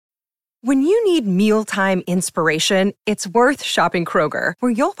When you need mealtime inspiration, it's worth shopping Kroger,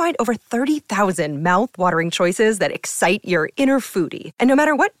 where you'll find over 30,000 mouth-watering choices that excite your inner foodie. And no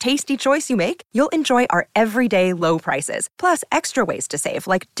matter what tasty choice you make, you'll enjoy our everyday low prices, plus extra ways to save,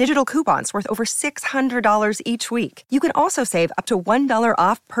 like digital coupons worth over $600 each week. You can also save up to $1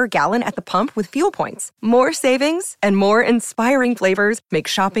 off per gallon at the pump with fuel points. More savings and more inspiring flavors make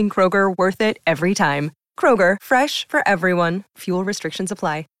shopping Kroger worth it every time. Kroger, fresh for everyone. Fuel restrictions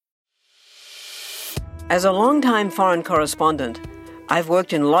apply. As a longtime foreign correspondent, I've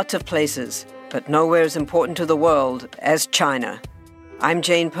worked in lots of places, but nowhere as important to the world as China. I'm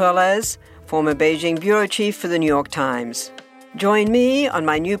Jane Perlez, former Beijing bureau chief for the New York Times. Join me on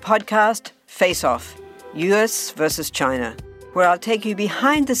my new podcast, Face Off, U.S. versus China, where I'll take you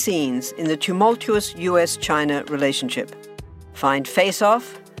behind the scenes in the tumultuous U.S.-China relationship. Find Face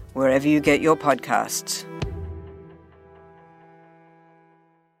Off wherever you get your podcasts.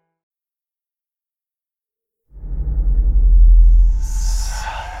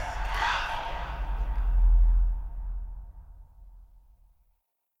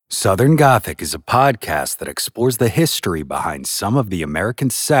 Southern Gothic is a podcast that explores the history behind some of the American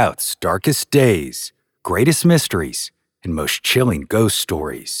South's darkest days, greatest mysteries, and most chilling ghost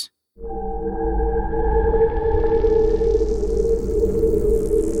stories.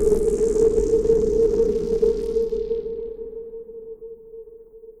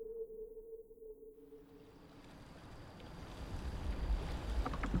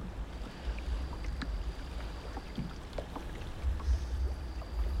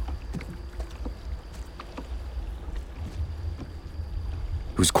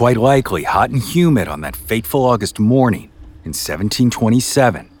 It was quite likely hot and humid on that fateful August morning in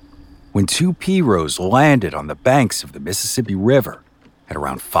 1727, when two Pirogues landed on the banks of the Mississippi River at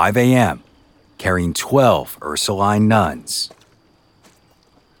around 5 a.m., carrying 12 Ursuline nuns.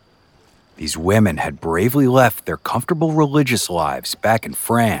 These women had bravely left their comfortable religious lives back in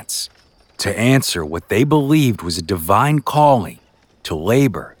France to answer what they believed was a divine calling to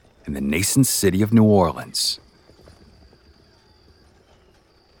labor in the nascent city of New Orleans.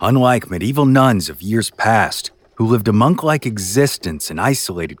 Unlike medieval nuns of years past, who lived a monk-like existence in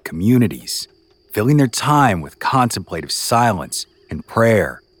isolated communities, filling their time with contemplative silence and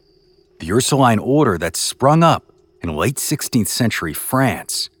prayer, the Ursuline order that sprung up in late 16th century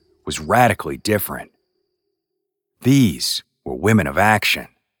France was radically different. These were women of action,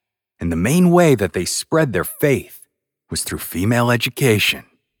 and the main way that they spread their faith was through female education.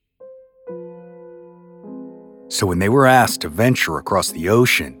 So when they were asked to venture across the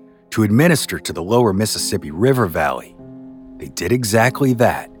ocean to administer to the lower Mississippi River Valley, they did exactly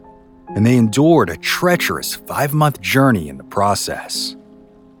that, and they endured a treacherous 5-month journey in the process.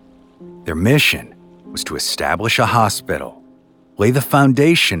 Their mission was to establish a hospital, lay the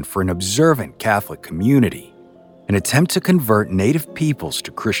foundation for an observant Catholic community, and attempt to convert native peoples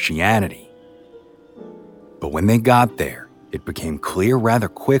to Christianity. But when they got there, it became clear rather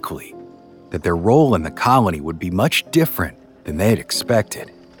quickly that their role in the colony would be much different than they had expected.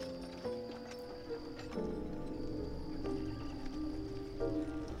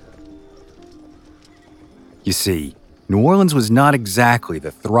 You see, New Orleans was not exactly the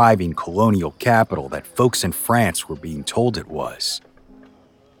thriving colonial capital that folks in France were being told it was.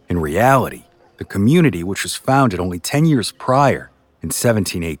 In reality, the community, which was founded only 10 years prior, in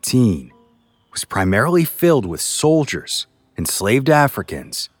 1718, was primarily filled with soldiers, enslaved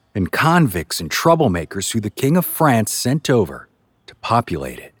Africans, and convicts and troublemakers who the King of France sent over to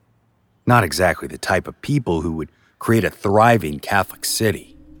populate it. Not exactly the type of people who would create a thriving Catholic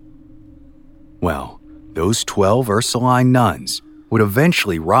city. Well, those 12 Ursuline nuns would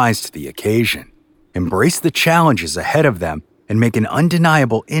eventually rise to the occasion, embrace the challenges ahead of them, and make an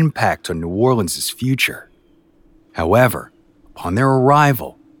undeniable impact on New Orleans' future. However, upon their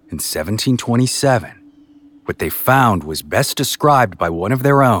arrival in 1727, what they found was best described by one of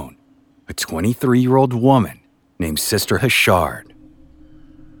their own, a 23-year-old woman named Sister Hachard.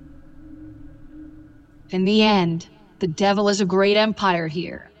 In the end, the devil is a great empire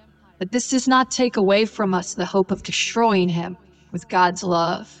here, but this does not take away from us the hope of destroying him with God's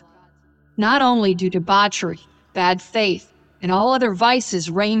love. Not only do debauchery, bad faith, and all other vices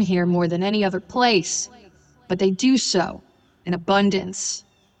reign here more than any other place, but they do so in abundance.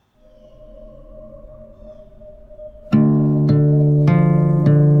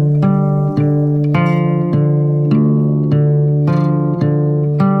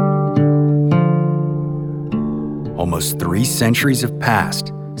 Almost 3 centuries have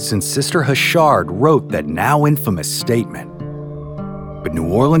passed since Sister Hachard wrote that now infamous statement. But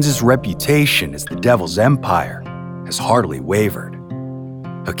New Orleans' reputation as the devil's empire has hardly wavered.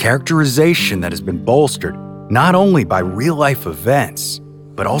 A characterization that has been bolstered not only by real-life events,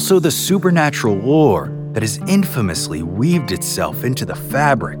 but also the supernatural lore that has infamously weaved itself into the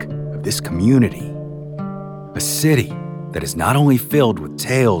fabric of this community. A city that is not only filled with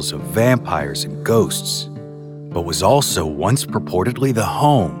tales of vampires and ghosts, but was also once purportedly the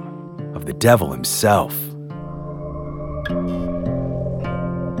home of the devil himself.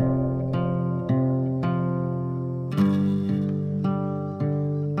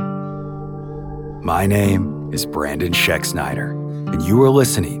 My name is Brandon Schexnayder, and you are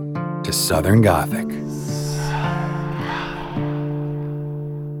listening to Southern Gothic.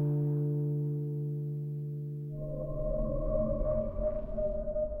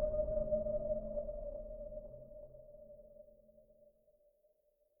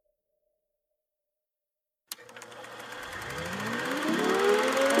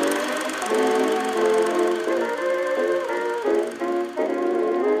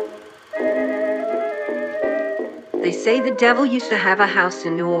 They say the devil used to have a house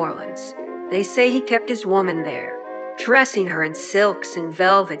in New Orleans. They say he kept his woman there, dressing her in silks and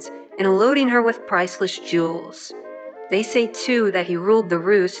velvets and loading her with priceless jewels. They say, too, that he ruled the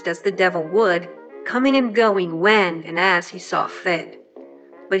roost as the devil would, coming and going when and as he saw fit.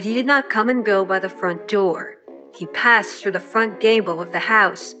 But he did not come and go by the front door. He passed through the front gable of the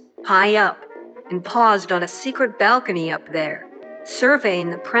house, high up, and paused on a secret balcony up there, surveying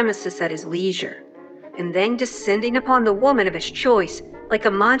the premises at his leisure, and then descending upon the woman of his choice like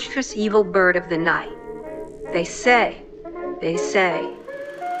a monstrous evil bird of the night. They say.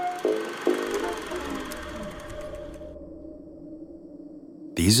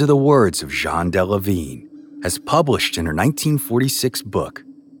 These are the words of Jeanne de La Vigne, as published in her 1946 book,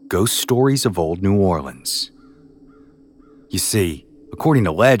 Ghost Stories of Old New Orleans. You see, according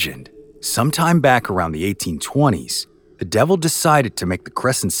to legend, sometime back around the 1820s, the devil decided to make the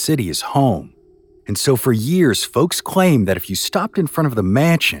Crescent City his home. And so for years, folks claimed that if you stopped in front of the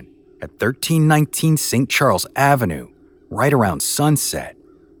mansion at 1319 St. Charles Avenue, right around sunset,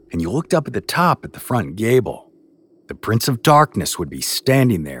 and you looked up at the top at the front gable, the Prince of Darkness would be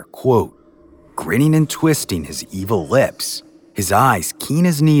standing there, quote, grinning and twisting his evil lips, his eyes keen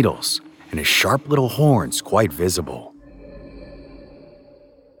as needles, and his sharp little horns quite visible.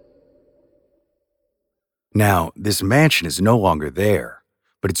 Now, this mansion is no longer there,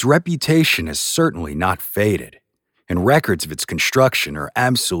 but its reputation has certainly not faded, and records of its construction are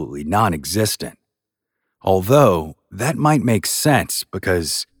absolutely non-existent. Although, that might make sense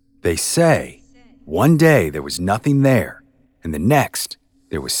because, they say, one day there was nothing there, and the next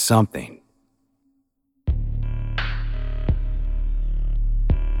there was something.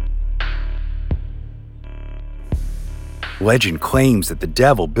 Legend claims that the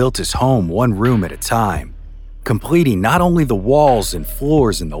devil built his home one room at a time, completing not only the walls and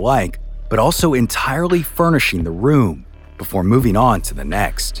floors and the like, but also entirely furnishing the room before moving on to the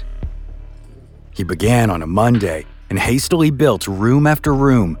next. He began on a Monday and hastily built room after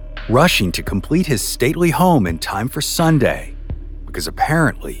room, rushing to complete his stately home in time for Sunday, because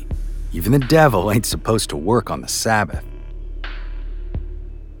apparently, even the devil ain't supposed to work on the Sabbath.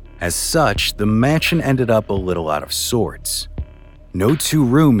 As such, the mansion ended up a little out of sorts. No two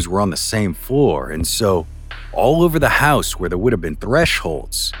rooms were on the same floor, and so all over the house where there would have been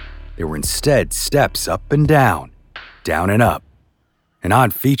thresholds, there were instead steps up and down and up. An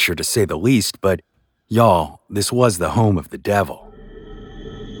odd feature to say the least, but y'all, this was the home of the devil.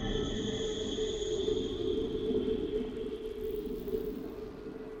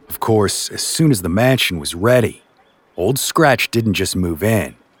 Of course, as soon as the mansion was ready, Old Scratch didn't just move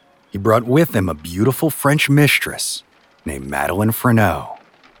in. He brought with him a beautiful French mistress named Madeleine Freneau.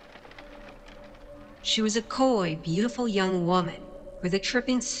 She was a coy, beautiful young woman, with a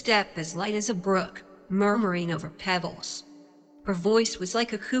tripping step as light as a brook, murmuring over pebbles. Her voice was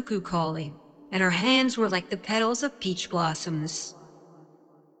like a cuckoo calling, and her hands were like the petals of peach blossoms.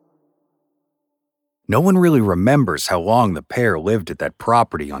 No one really remembers how long the pair lived at that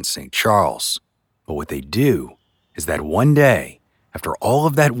property on St. Charles, but what they do is that one day, after all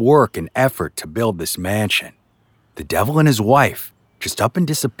of that work and effort to build this mansion, the devil and his wife just up and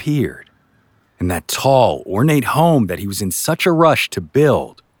disappeared. And that tall, ornate home that he was in such a rush to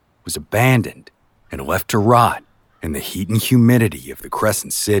build was abandoned and left to rot in the heat and humidity of the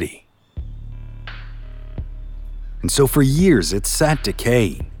Crescent City. And so for years it sat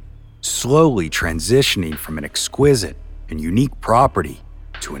decaying, slowly transitioning from an exquisite and unique property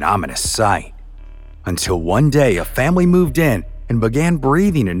to an ominous sight, until one day a family moved in and began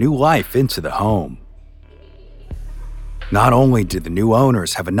breathing a new life into the home. Not only did the new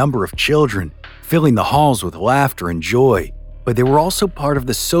owners have a number of children filling the halls with laughter and joy, but they were also part of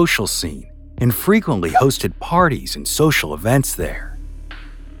the social scene and frequently hosted parties and social events there.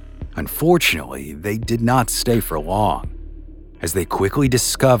 Unfortunately, they did not stay for long, as they quickly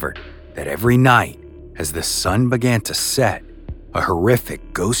discovered that every night, as the sun began to set, a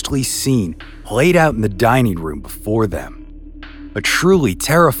horrific, ghostly scene played out in the dining room before them. A truly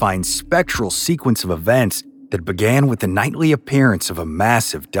terrifying spectral sequence of events that began with the nightly appearance of a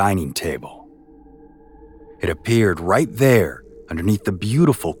massive dining table. It appeared right there underneath the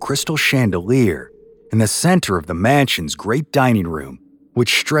beautiful crystal chandelier in the center of the mansion's great dining room,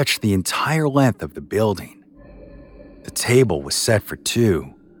 which stretched the entire length of the building. The table was set for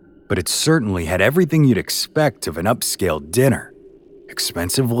two, but it certainly had everything you'd expect of an upscale dinner: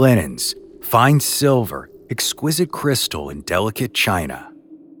 expensive linens, fine silver, exquisite crystal, and delicate china.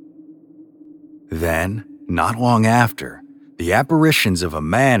 Then, not long after, the apparitions of a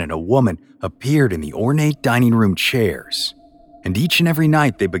man and a woman appeared in the ornate dining room chairs, and each and every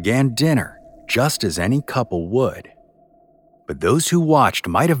night they began dinner just as any couple would. But those who watched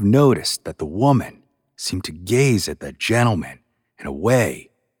might have noticed that the woman seemed to gaze at that gentleman in a way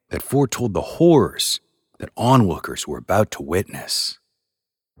that foretold the horrors that onlookers were about to witness.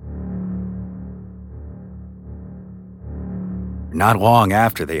 Not long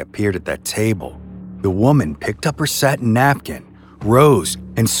after they appeared at that table, the woman picked up her satin napkin, rose,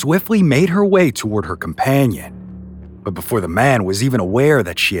 and swiftly made her way toward her companion. But before the man was even aware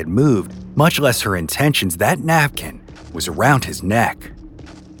that she had moved, much less her intentions, that napkin was around his neck.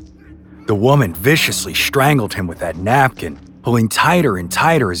 The woman viciously strangled him with that napkin, pulling tighter and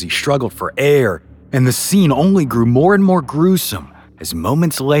tighter as he struggled for air, and the scene only grew more and more gruesome as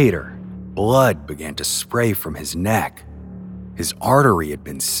moments later, blood began to spray from his neck. His artery had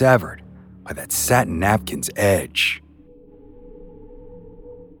been severed by that satin napkin's edge.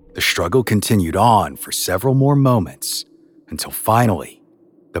 The struggle continued on for several more moments until finally,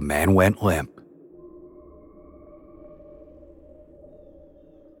 the man went limp.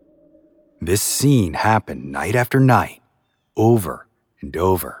 This scene happened night after night, over and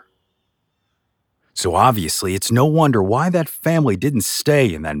over. So obviously, it's no wonder why that family didn't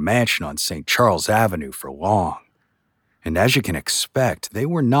stay in that mansion on St. Charles Avenue for long. And as you can expect, they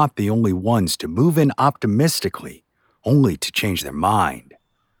were not the only ones to move in optimistically, only to change their mind.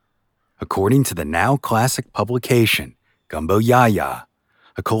 According to the now classic publication, Gumbo Yaya,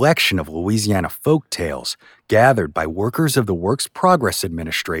 a collection of Louisiana folk tales gathered by workers of the Works Progress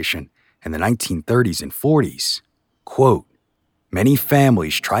Administration in the 1930s and 40s, quote, "Many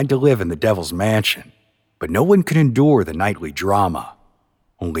families tried to live in the Devil's Mansion, but no one could endure the nightly drama.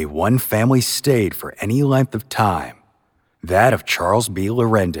 Only one family stayed for any length of time, that of Charles B.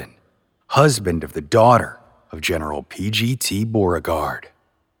 Larendon, husband of the daughter of General P.G.T. Beauregard."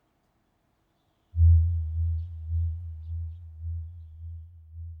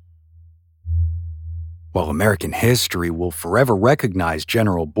 While American history will forever recognize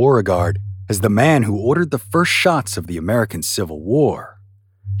General Beauregard as the man who ordered the first shots of the American Civil War,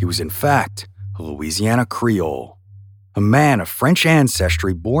 he was in fact a Louisiana Creole, a man of French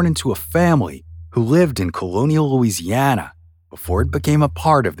ancestry born into a family who lived in colonial Louisiana before it became a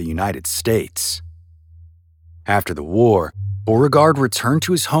part of the United States. After the war, Beauregard returned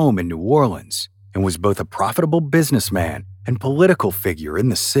to his home in New Orleans and was both a profitable businessman and political figure in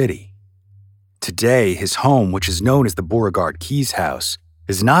the city. Today, his home, which is known as the Beauregard Keys House,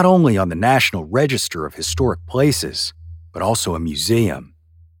 is not only on the National Register of Historic Places, but also a museum.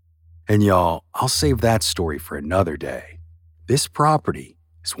 And y'all, I'll save that story for another day. This property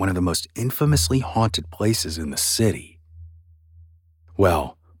is one of the most infamously haunted places in the city.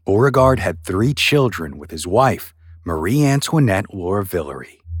 Well, Beauregard had 3 children with his wife, Marie Antoinette Laura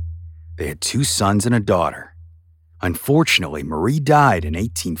Villery. They had 2 sons and a daughter. Unfortunately, Marie died in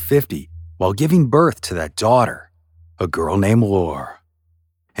 1850 while giving birth to that daughter, a girl named Laura.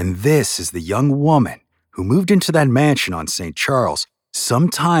 And this is the young woman who moved into that mansion on St. Charles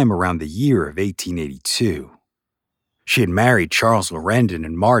sometime around the year of 1882. She had married Charles Larendon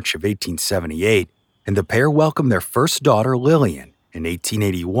in March of 1878, and the pair welcomed their first daughter, Lillian, in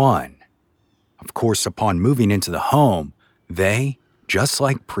 1881. Of course, upon moving into the home, they, just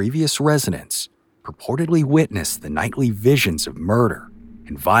like previous residents, purportedly witnessed the nightly visions of murder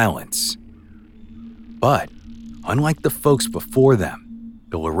and violence. But, unlike the folks before them,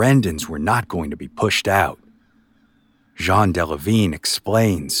 the Larendons were not going to be pushed out. Jean Delavigne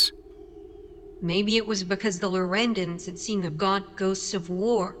explains, "Maybe it was because the Larendons had seen the gaunt ghosts of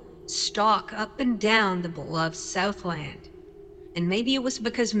war stalk up and down the beloved Southland. And maybe it was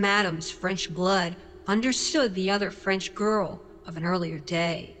because Madame's French blood understood the other French girl of an earlier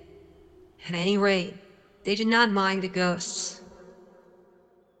day. At any rate, They did not mind the ghosts.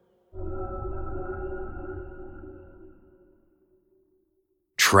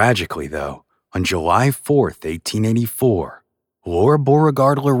 Tragically, though, on July 4th, 1884, Laura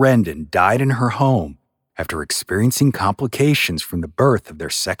Beauregard Larendon died in her home after experiencing complications from the birth of their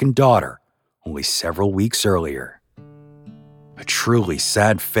second daughter only several weeks earlier. A truly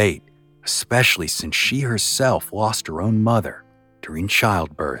sad fate, especially since she herself lost her own mother during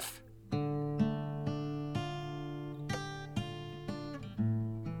childbirth.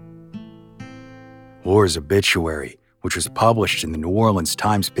 Laura's obituary, which was published in the New Orleans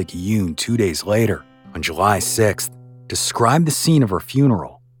Times-Picayune 2 days later, on July 6th, described the scene of her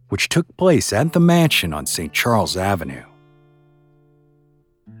funeral, which took place at the mansion on St. Charles Avenue.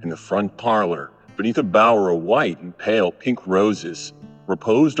 In the front parlor, beneath a bower of white and pale pink roses,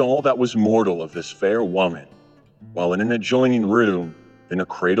 reposed all that was mortal of this fair woman, while in an adjoining room, in a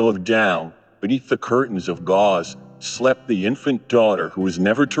cradle of down, beneath the curtains of gauze, slept the infant daughter who was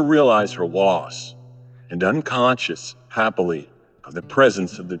never to realize her loss, and unconscious, happily, of the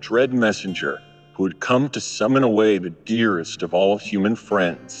presence of the dread messenger who had come to summon away the dearest of all human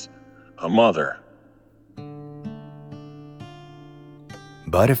friends, a mother.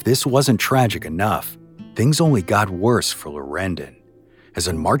 But if this wasn't tragic enough, things only got worse for Larendon, as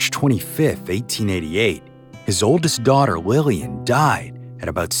on March 25, 1888, his oldest daughter Lillian died at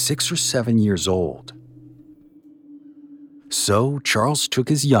about 6 or 7 years old. So Charles took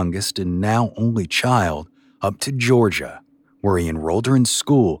his youngest and now only child up to Georgia, where he enrolled her in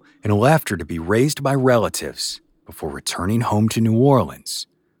school and left her to be raised by relatives before returning home to New Orleans,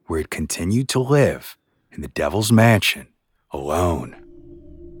 where he continued to live in the Devil's Mansion alone.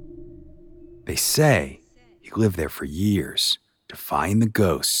 They say he lived there for years, defying the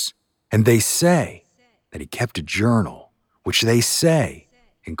ghosts, and they say that he kept a journal, which they say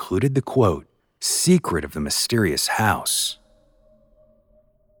included the quote, secret of the mysterious house.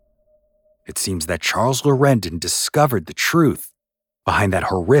 It seems that Charles Larendon discovered the truth behind that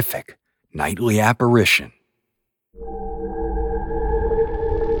horrific nightly apparition.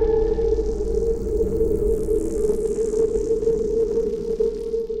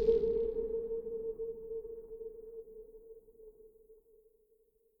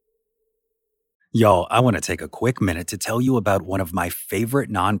 Y'all, I want to take a quick minute to tell you about one of my favorite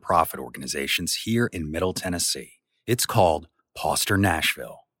nonprofit organizations here in Middle Tennessee. It's called Pauster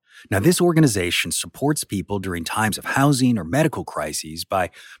Nashville. Now, this organization supports people during times of housing or medical crises by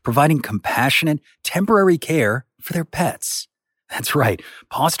providing compassionate, temporary care for their pets. That's right,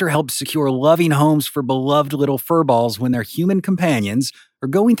 Pauster helps secure loving homes for beloved little furballs when their human companions are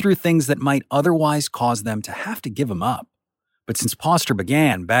going through things that might otherwise cause them to have to give them up. But since Pauster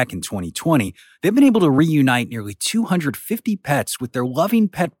began back in 2020, they've been able to reunite nearly 250 pets with their loving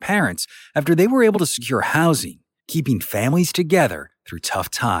pet parents after they were able to secure housing, keeping families together through tough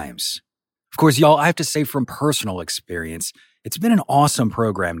times. Of course, y'all, I have to say from personal experience, it's been an awesome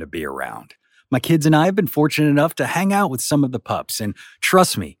program to be around. My kids and I have been fortunate enough to hang out with some of the pups, and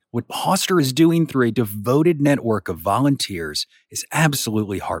trust me, what Pauster is doing through a devoted network of volunteers is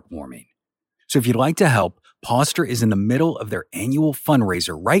absolutely heartwarming. So if you'd like to help, Pauster is in the middle of their annual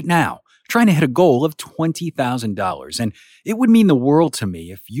fundraiser right now, trying to hit a goal of $20,000, and it would mean the world to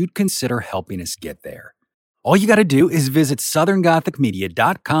me if you'd consider helping us get there. All you got to do is visit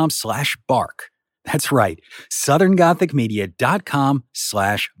southerngothicmedia.com/bark. That's right,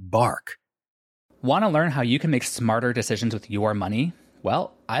 southerngothicmedia.com/bark. Want to learn how you can make smarter decisions with your money?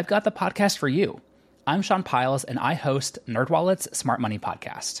 Well, I've got the podcast for you. I'm Sean Piles, and I host NerdWallet's Smart Money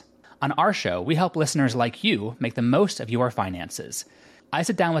Podcast. On our show, we help listeners like you make the most of your finances. I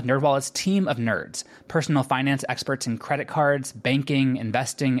sit down with NerdWallet's team of nerds, personal finance experts in credit cards, banking,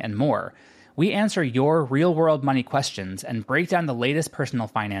 investing, and more. We answer your real-world money questions and break down the latest personal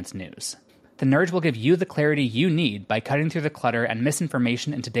finance news. The nerds will give you the clarity you need by cutting through the clutter and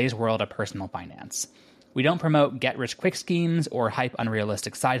misinformation in today's world of personal finance. We don't promote get-rich-quick schemes or hype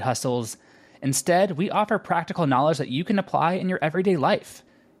unrealistic side hustles. Instead, we offer practical knowledge that you can apply in your everyday life.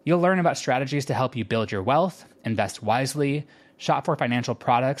 You'll learn about strategies to help you build your wealth, invest wisely, shop for financial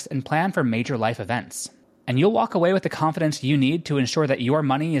products, and plan for major life events. And you'll walk away with the confidence you need to ensure that your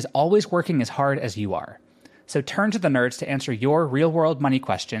money is always working as hard as you are. So turn to the nerds to answer your real-world money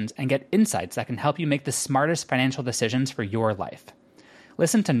questions and get insights that can help you make the smartest financial decisions for your life.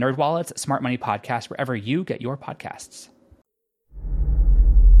 Listen to NerdWallet's Smart Money Podcast wherever you get your podcasts.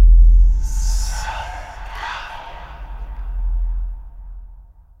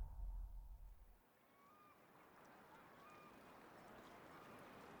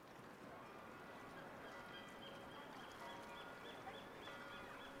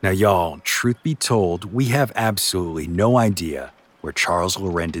 Now, y'all, truth be told, we have absolutely no idea where Charles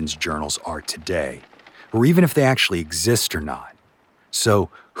Lorenden's journals are today, or even if they actually exist or not. So,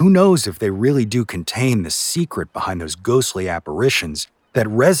 who knows if they really do contain the secret behind those ghostly apparitions that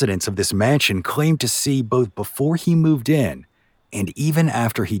residents of this mansion claimed to see both before he moved in and even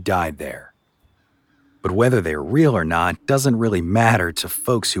after he died there. But whether they're real or not doesn't really matter to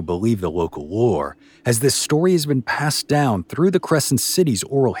folks who believe the local lore, as this story has been passed down through the Crescent City's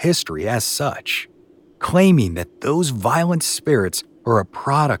oral history as such, claiming that those violent spirits are a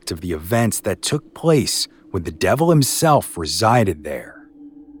product of the events that took place when the devil himself resided there.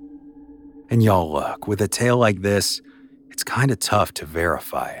 And y'all, look, with a tale like this, it's kind of tough to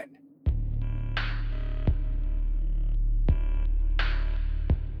verify it.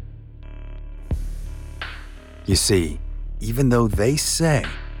 You see, even though they say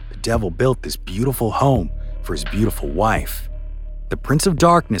the devil built this beautiful home for his beautiful wife, the Prince of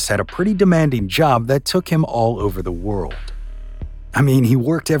Darkness had a pretty demanding job that took him all over the world. I mean, he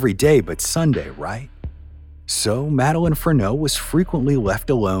worked every day but Sunday, right? So Madeleine Fresneaux was frequently left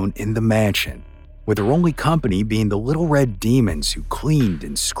alone in the mansion, with her only company being the little red demons who cleaned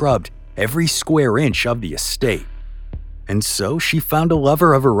and scrubbed every square inch of the estate. And so she found a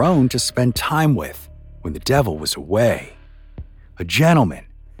lover of her own to spend time with when the devil was away, a gentleman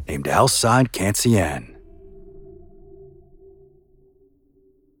named Alcide Cancian.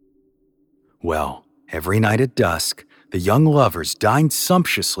 Well, every night at dusk, the young lovers dined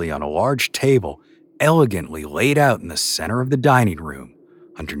sumptuously on a large table elegantly laid out in the center of the dining room,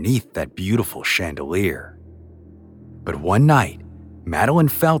 underneath that beautiful chandelier. But one night, Madeleine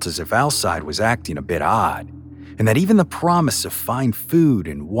felt as if Alcide was acting a bit odd, and that even the promise of fine food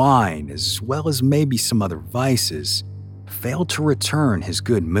and wine, as well as maybe some other vices, failed to return his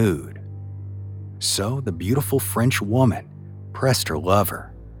good mood. So the beautiful French woman pressed her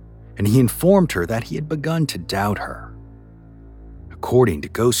lover, and he informed her that he had begun to doubt her. According to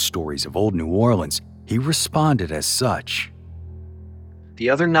ghost stories of old New Orleans, he responded as such. The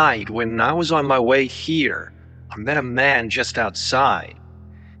other night, when I was on my way here, I met a man just outside.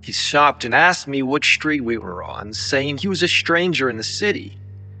 He stopped and asked me which street we were on, saying he was a stranger in the city.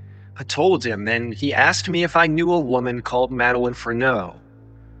 I told him, and he asked me if I knew a woman called Madeleine Fresneaux.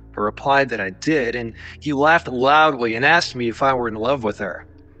 I replied that I did, and he laughed loudly and asked me if I were in love with her.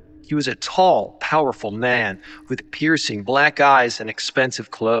 He was a tall, powerful man with piercing black eyes and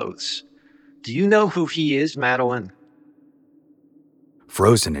expensive clothes. Do you know who he is, Madeleine?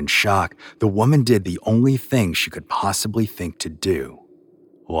 Frozen in shock, the woman did the only thing she could possibly think to do.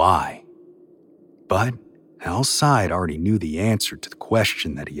 Lie. But Alcide already knew the answer to the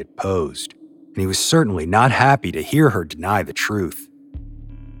question that he had posed, and he was certainly not happy to hear her deny the truth.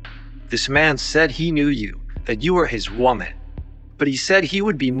 This man said he knew you, that you were his woman, but he said he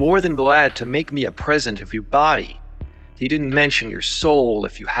would be more than glad to make me a present of your body. He didn't mention your soul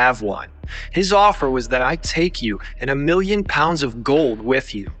if you have one. His offer was that I take you and 1,000,000 pounds of gold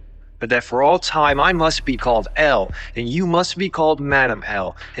with you, but that for all time I must be called L, and you must be called Madame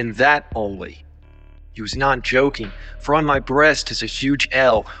L, and that only. He was not joking, for on my breast is a huge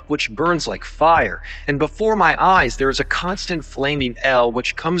L, which burns like fire, and before my eyes there is a constant flaming L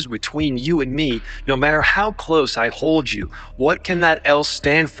which comes between you and me, no matter how close I hold you. What can that L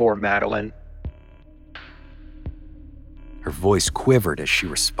stand for, Madeleine? Her voice quivered as she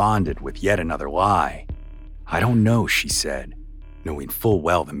responded with yet another lie. I don't know, she said, knowing full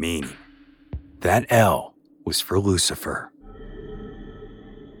well the meaning. That L was for Lucifer.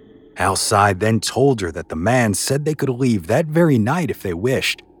 Alcide then told her that the man said they could leave that very night if they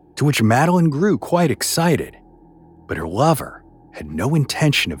wished, to which Madeleine grew quite excited. But her lover had no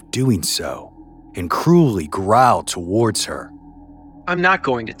intention of doing so, and cruelly growled towards her. I'm not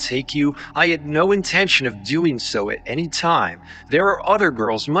going to take you. I had no intention of doing so at any time. There are other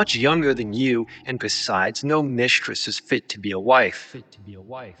girls much younger than you, and besides, no mistress is fit to be a wife.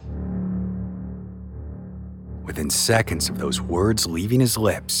 Within seconds of those words leaving his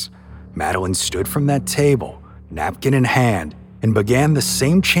lips, Madeleine stood from that table, napkin in hand, and began the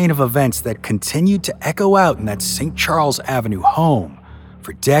same chain of events that continued to echo out in that St. Charles Avenue home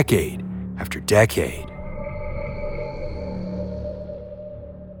for decade after decade.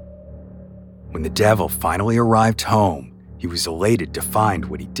 When the devil finally arrived home, he was elated to find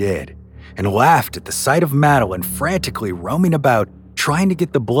what he did, and laughed at the sight of Madeleine frantically roaming about trying to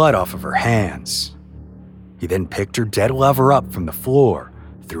get the blood off of her hands. He then picked her dead lover up from the floor,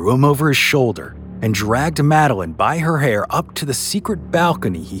 threw him over his shoulder, and dragged Madeleine by her hair up to the secret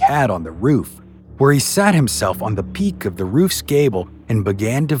balcony he had on the roof, where he sat himself on the peak of the roof's gable and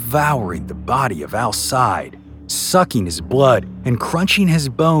began devouring the body of Alcide, sucking his blood and crunching his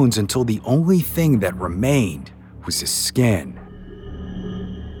bones until the only thing that remained was his skin.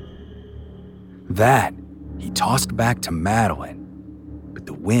 That he tossed back to Madeleine, but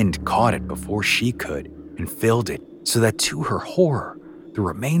the wind caught it before she could and filled it so that, to her horror, the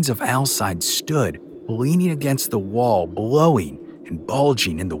remains of Alcide stood, leaning against the wall, blowing and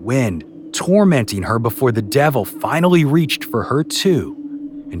bulging in the wind, tormenting her before the devil finally reached for her too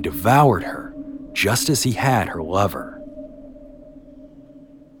and devoured her just as he had her lover.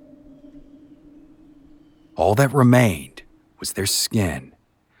 All that remained was their skin,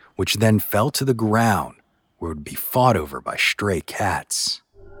 which then fell to the ground where it would be fought over by stray cats.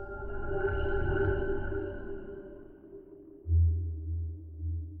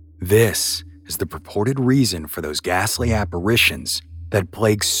 This is the purported reason for those ghastly apparitions that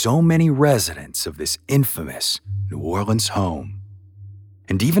plague so many residents of this infamous New Orleans home.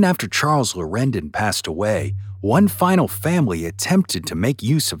 And even after Charles Larendon passed away, one final family attempted to make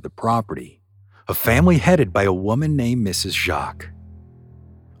use of the property, a family headed by a woman named Mrs. Jacques.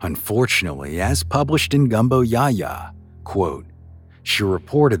 Unfortunately, as published in Gumbo Yaya, quote, she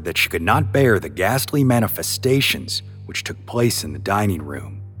reported that she could not bear the ghastly manifestations which took place in the dining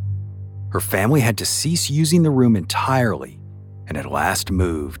room. Her family had to cease using the room entirely and at last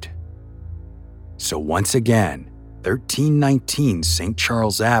moved. So once again, 1319 St.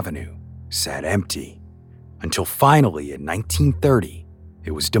 Charles Avenue sat empty until finally in 1930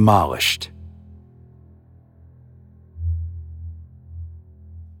 it was demolished.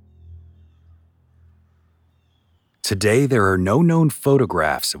 Today, there are no known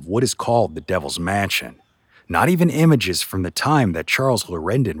photographs of what is called the Devil's Mansion, not even images from the time that Charles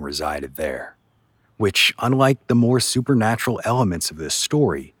Larendon resided there, which, unlike the more supernatural elements of this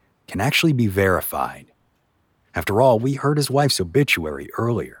story, can actually be verified. After all, we heard his wife's obituary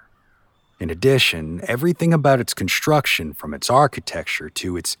earlier. In addition, everything about its construction, from its architecture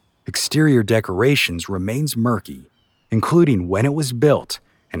to its exterior decorations, remains murky, including when it was built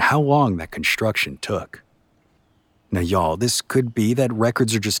and how long that construction took. Now, y'all, this could be that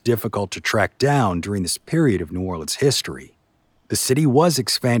records are just difficult to track down during this period of New Orleans history. The city was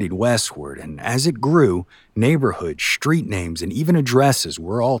expanding westward, and as it grew, neighborhoods, street names, and even addresses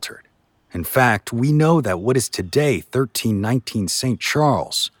were altered. In fact, we know that what is today 1319 St.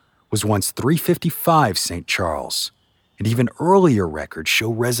 Charles was once 355 St. Charles, and even earlier records show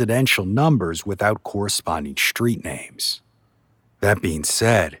residential numbers without corresponding street names. That being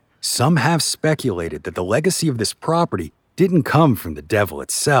said, some have speculated that the legacy of this property didn't come from the devil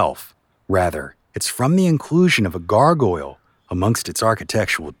itself. Rather, it's from the inclusion of a gargoyle amongst its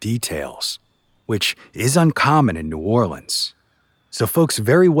architectural details, which is uncommon in New Orleans. So folks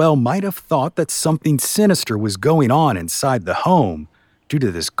very well might have thought that something sinister was going on inside the home due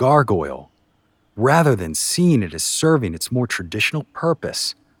to this gargoyle, rather than seeing it as serving its more traditional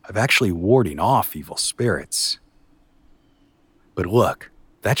purpose of actually warding off evil spirits. But look,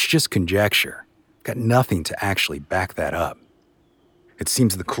 that's just conjecture. Got nothing to actually back that up. It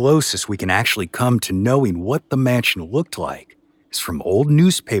seems the closest we can actually come to knowing what the mansion looked like is from old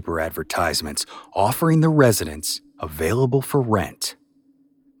newspaper advertisements offering the residents available for rent.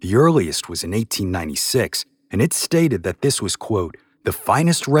 The earliest was in 1896, and it stated that this was, quote, the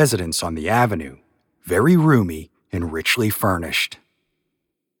finest residence on the avenue, very roomy and richly furnished.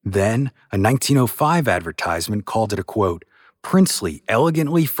 Then, a 1905 advertisement called it a, quote, princely,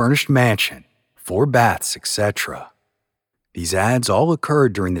 elegantly furnished mansion, 4 baths, etc. These ads all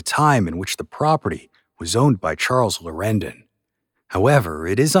occurred during the time in which the property was owned by Charles Larendon. However,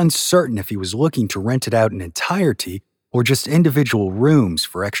 it is uncertain if he was looking to rent it out in entirety or just individual rooms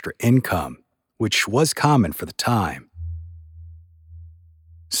for extra income, which was common for the time.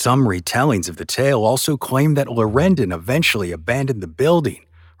 Some retellings of the tale also claim that Larendon eventually abandoned the building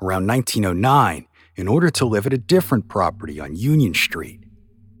around 1909 in order to live at a different property on Union Street.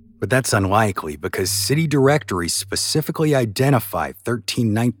 But that's unlikely because city directories specifically identify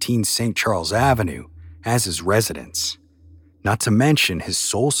 1319 St. Charles Avenue as his residence. Not to mention his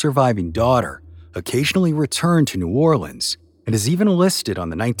sole surviving daughter occasionally returned to New Orleans and is even listed on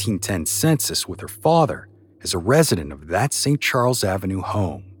the 1910 census with her father as a resident of that St. Charles Avenue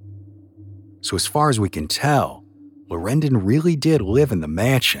home. So as far as we can tell, Larendon really did live in the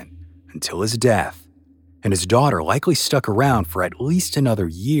mansion until his death, and his daughter likely stuck around for at least another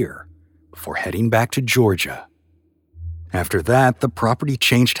year before heading back to Georgia. After that, the property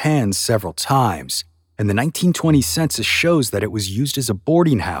changed hands several times, and the 1920 census shows that it was used as a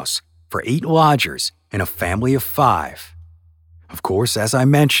boarding house for 8 lodgers and a family of 5. Of course, as I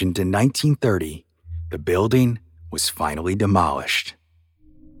mentioned, in 1930, the building was finally demolished.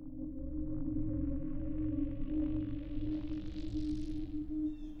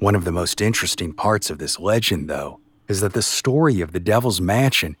 One of the most interesting parts of this legend, though, is that the story of the Devil's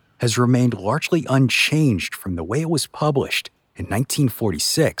Mansion has remained largely unchanged from the way it was published in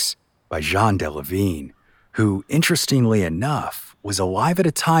 1946 by Jean Delavigne, who, interestingly enough, was alive at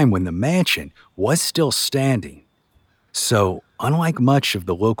a time when the mansion was still standing. So, unlike much of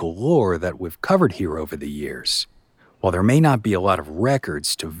the local lore that we've covered here over the years, while there may not be a lot of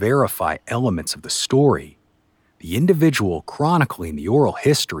records to verify elements of the story, the individual chronicling the oral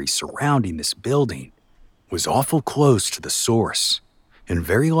history surrounding this building was awful close to the source, and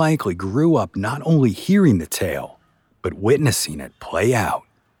very likely grew up not only hearing the tale, but witnessing it play out.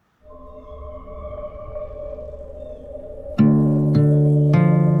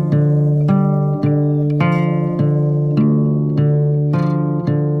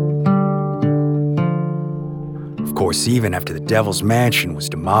 Of course, even after the Devil's Mansion was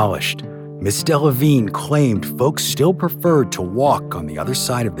demolished, Miss Delavigne claimed folks still preferred to walk on the other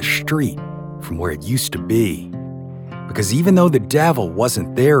side of the street from where it used to be, because even though the devil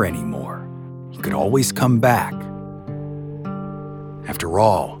wasn't there anymore, he could always come back. After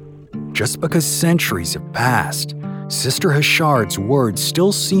all, just because centuries have passed, Sister Hachard's words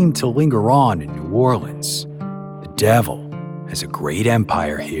still seem to linger on in New Orleans. The devil has a great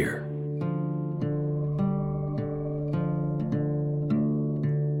empire here.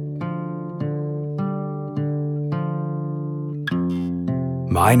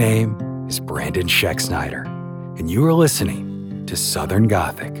 My name is Brandon Schexnayder, and you are listening to Southern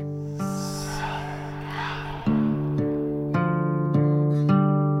Gothic.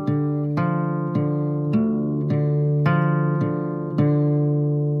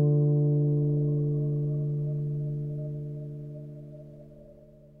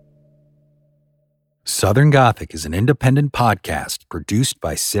 Southern Gothic is an independent podcast produced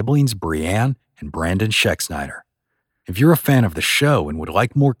by siblings Brianne and Brandon Schexnayder. If you're a fan of the show and would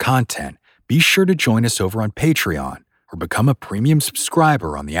like more content, be sure to join us over on Patreon or become a premium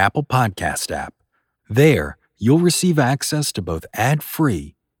subscriber on the Apple Podcast app. There, you'll receive access to both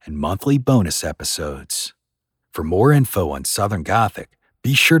ad-free and monthly bonus episodes. For more info on Southern Gothic,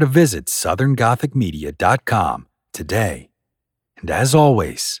 be sure to visit southerngothicmedia.com today. And as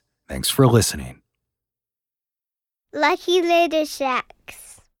always, thanks for listening. Lucky Little Shacks.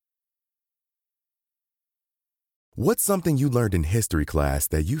 What's something you learned in history class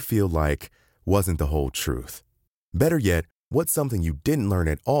that you feel like wasn't the whole truth? Better yet, what's something you didn't learn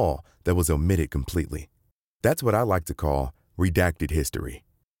at all that was omitted completely? That's what I like to call redacted history.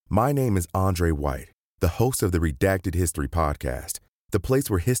 My name is Andre White, the host of the Redacted History Podcast, the place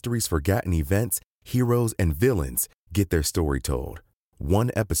where history's forgotten events, heroes, and villains get their story told,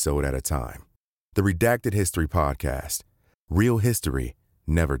 one episode at a time. The Redacted History Podcast. Real history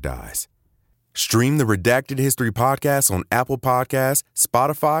never dies. Stream the Redacted History Podcast on Apple Podcasts,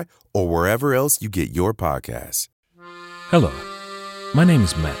 Spotify, or wherever else you get your podcasts. Hello, my name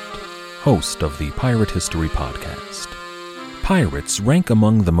is Matt, host of the Pirate History Podcast. Pirates rank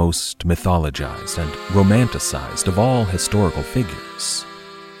among the most mythologized and romanticized of all historical figures.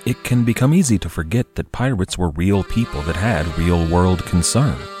 It can become easy to forget that pirates were real people that had real-world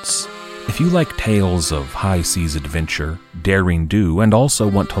concerns. If you like tales of high-seas adventure, daring do, and also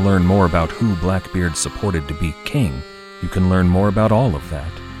want to learn more about who Blackbeard supported to be king, you can learn more about all of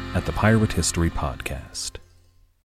that at the Pirate History Podcast.